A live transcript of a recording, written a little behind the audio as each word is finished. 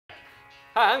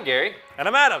Hi, I'm Gary, And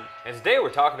I'm Adam. and today we're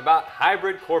talking about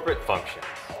hybrid corporate functions.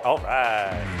 All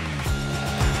right.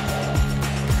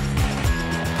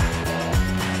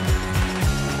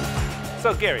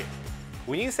 So Gary,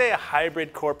 when you say a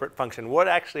hybrid corporate function, what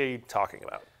actually are you talking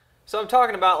about? So I'm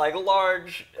talking about like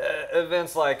large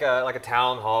events like a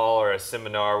town hall or a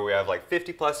seminar where we have like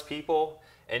 50 plus people,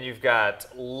 and you've got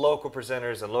local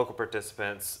presenters and local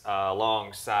participants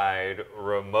alongside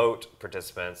remote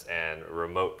participants and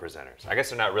remote presenters. I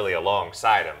guess they're not really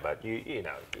alongside them, but you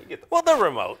get the Well, they're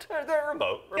remote. they're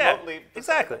remote, Yeah, remotely.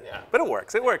 exactly. Yeah. But it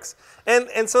works. It works.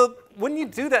 And so when you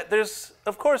do that, there's,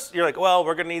 of course, you're like, well,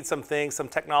 we're going to need some things, some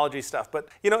technology stuff. But,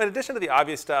 in addition to the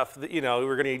obvious stuff, that,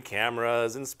 we're going to need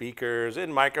cameras and speakers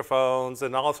and microphones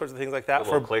and all sorts of things like that A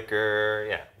little clicker,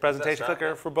 yeah. presentation That's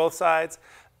clicker for both sides.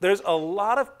 There's a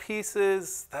lot of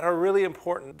pieces that are really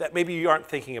important that maybe you aren't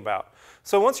thinking about.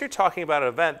 So once you're talking about an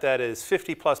event that is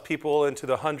 50 plus people into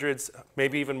the hundreds,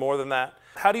 maybe even more than that,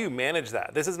 how do you manage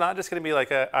that? This is not just going to be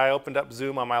like I opened up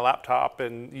Zoom on my laptop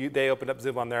and they opened up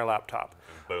Zoom on their laptop.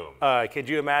 Boom. Could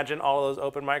you imagine all those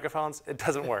open microphones? It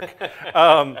doesn't work.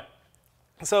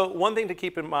 So one thing to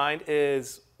keep in mind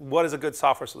is what is a good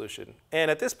software solution?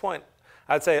 And at this point,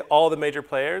 I'd say all the major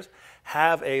players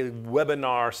have a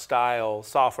webinar style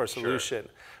software solution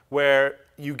where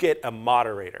you get a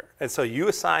moderator. And so you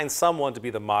assign someone to be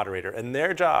the moderator, and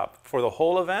their job for the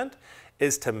whole event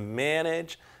is to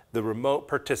manage the remote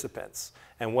participants.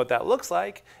 And what that looks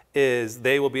like is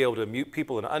they will be able to mute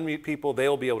people and unmute people. They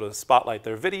will be able to spotlight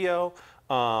their video.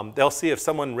 They'll see if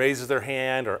someone raises their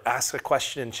hand or asks a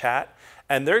question in chat.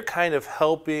 And they're kind of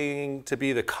helping to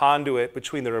be the conduit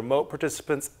between the remote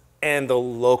participants and the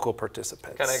local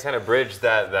participants. Kind of bridge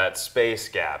that space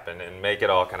gap and make it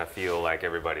all kind of feel like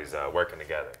everybody's working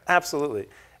together. Absolutely.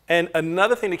 And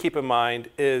another thing to keep in mind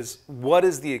is what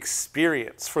is the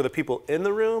experience for the people in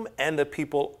the room and the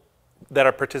people that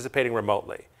are participating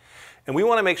remotely. And we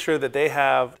want to make sure that they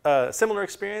have a similar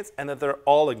experience and that they're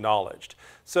all acknowledged.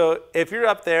 So if you're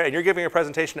up there and you're giving a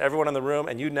presentation to everyone in the room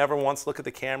and you never once look at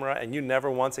the camera and you never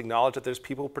once acknowledge that there's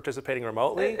people participating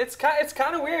remotely. It's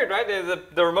kind of weird, right?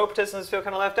 The remote participants feel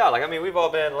kind of left out. Like, I mean, we've all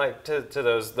been like to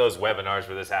those webinars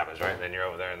where this happens, right? And then you're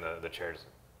over there in the chairs.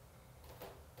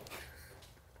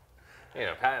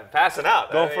 Passing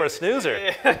out. Going for a snoozer.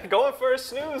 Yeah, going for a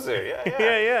snoozer. Yeah.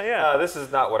 Yeah. This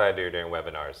is not what I do during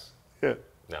webinars. Yeah.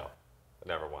 No.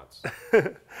 Never once.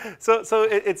 So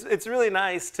it's really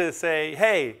nice to say,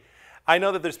 hey, I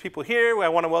know that there's people here. I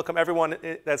want to welcome everyone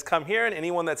that's come here and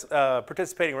anyone that's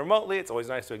participating remotely. It's always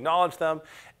nice to acknowledge them.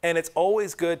 And it's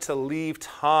always good to leave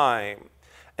time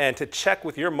and to check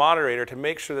with your moderator to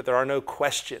make sure that there are no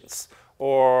questions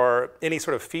or any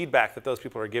sort of feedback that those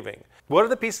people are giving. What are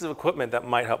the pieces of equipment that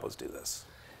might help us do this?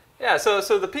 Yeah, so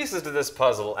the pieces to this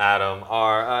puzzle, Adam,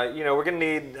 are, we're going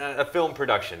to need a film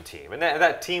production team. And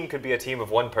that team could be a team of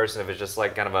one person if it's just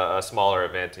like kind of a smaller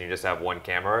event and you just have one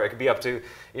camera. Or it could be up to,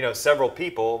 several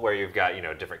people where you've got,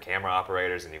 different camera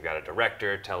operators and you've got a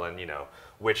director telling,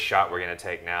 which shot we're going to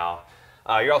take now.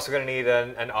 You're also going to need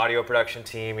an audio production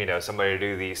team, somebody to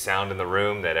do the sound in the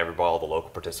room that all the local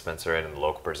participants are in and the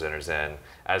local presenters in,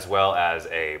 as well as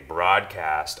a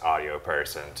broadcast audio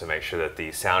person to make sure that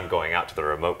the sound going out to the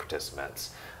remote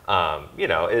participants,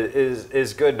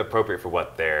 is good and appropriate for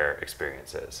what their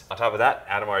experience is. On top of that,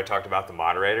 Adam already talked about the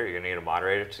moderator. You're going to need a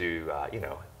moderator to,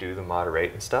 do the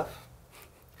moderating stuff.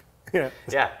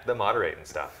 Yeah, the moderating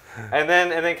stuff. And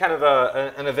then kind of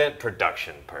an event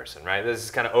production person, right? This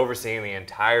is kind of overseeing the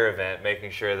entire event,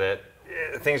 making sure that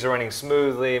things are running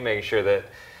smoothly, making sure that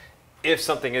if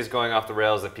something is going off the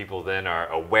rails, that people then are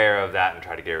aware of that and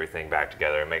try to get everything back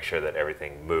together and make sure that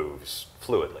everything moves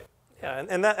fluidly. Yeah,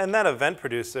 and that event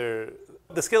producer,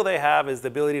 the skill they have is the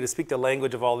ability to speak the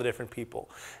language of all the different people.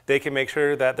 They can make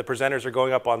sure that the presenters are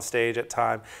going up on stage at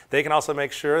time. They can also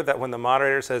make sure that when the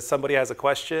moderator says somebody has a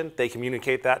question, they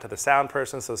communicate that to the sound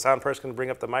person, so the sound person can bring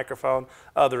up the microphone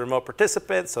of the remote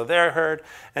participant so they're heard.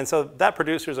 And so that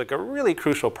producer is like a really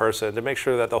crucial person to make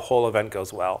sure that the whole event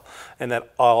goes well and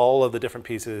that all of the different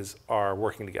pieces are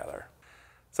working together.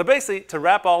 So basically, to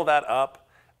wrap all of that up,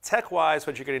 tech-wise,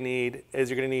 what you're going to need is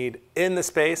you're going to need in the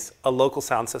space a local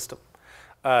sound system.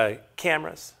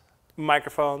 Cameras,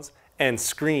 microphones, and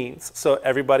screens so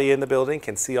everybody in the building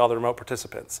can see all the remote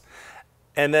participants.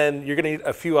 And then you're going to need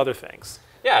a few other things.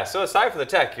 Yeah, so aside from the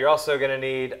tech, you're also going to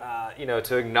need,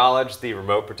 to acknowledge the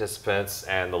remote participants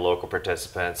and the local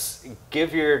participants.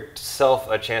 Give yourself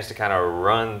a chance to kind of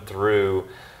run through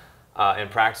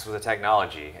and practice with the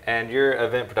technology. And your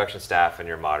event production staff and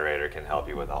your moderator can help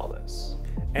you with all this.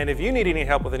 And if you need any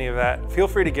help with any of that, feel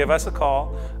free to give us a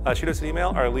call, shoot us an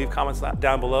email, or leave comments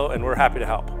down below, and we're happy to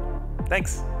help.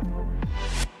 Thanks.